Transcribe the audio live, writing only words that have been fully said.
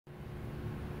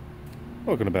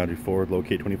Welcome to Boundary Ford,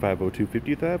 located 2502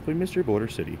 50th Ave, Mr. Border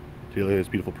City. Today is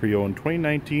beautiful pre-owned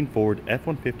 2019 Ford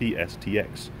F-150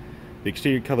 STX. The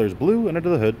exterior color is blue, and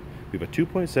under the hood, we have a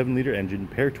 2.7-liter engine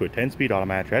paired to a 10-speed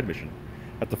automatic transmission.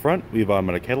 At the front, we have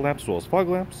automatic headlamps as well as fog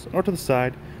lamps, and over to the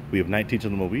side, we have 19-inch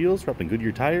aluminum wheels wrapped in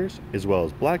Goodyear tires, as well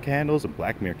as black handles and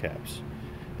black mirror caps.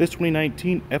 This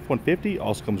 2019 F-150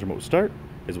 also comes with remote start,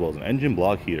 as well as an engine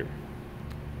block heater.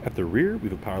 At the rear, we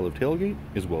have a power lift tailgate,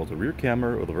 as well as a rear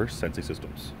camera with reverse sensing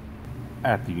systems.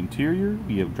 At the interior,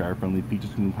 we have driver-friendly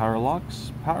features including power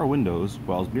locks, power windows, as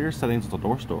well as mirror settings with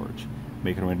door storage.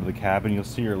 Making our way into the cabin, you'll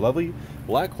see your lovely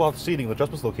black cloth seating with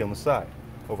adjustments located on the side.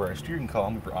 Over our steering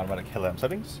column, we have our automatic headlamp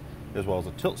settings, as well as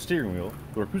a tilt steering wheel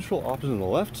with our cruise control options on the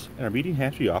left and our medium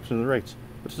hands-free option on the right,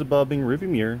 which is above being a rearview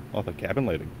mirror off of cabin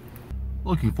lighting.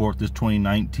 Looking forward to this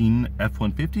 2019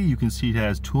 F-150, you can see it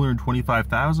has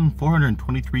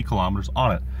 225,423 kilometers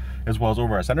on it, as well as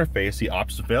over our center face, the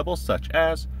options available such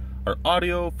as our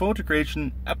audio, phone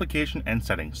integration, application, and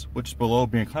settings, which is below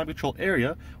being a climate control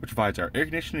area, which provides our air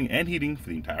conditioning and heating for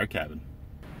the entire cabin.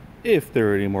 If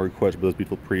there are any more requests for this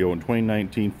beautiful pre-owned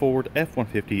 2019 Ford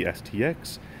F-150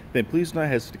 STX, then please do not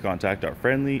hesitate to contact our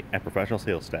friendly and professional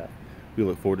sales staff. We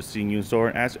look forward to seeing you in store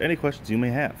and answer any questions you may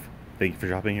have. Thank you for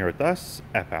shopping here with us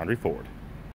at Boundary Ford.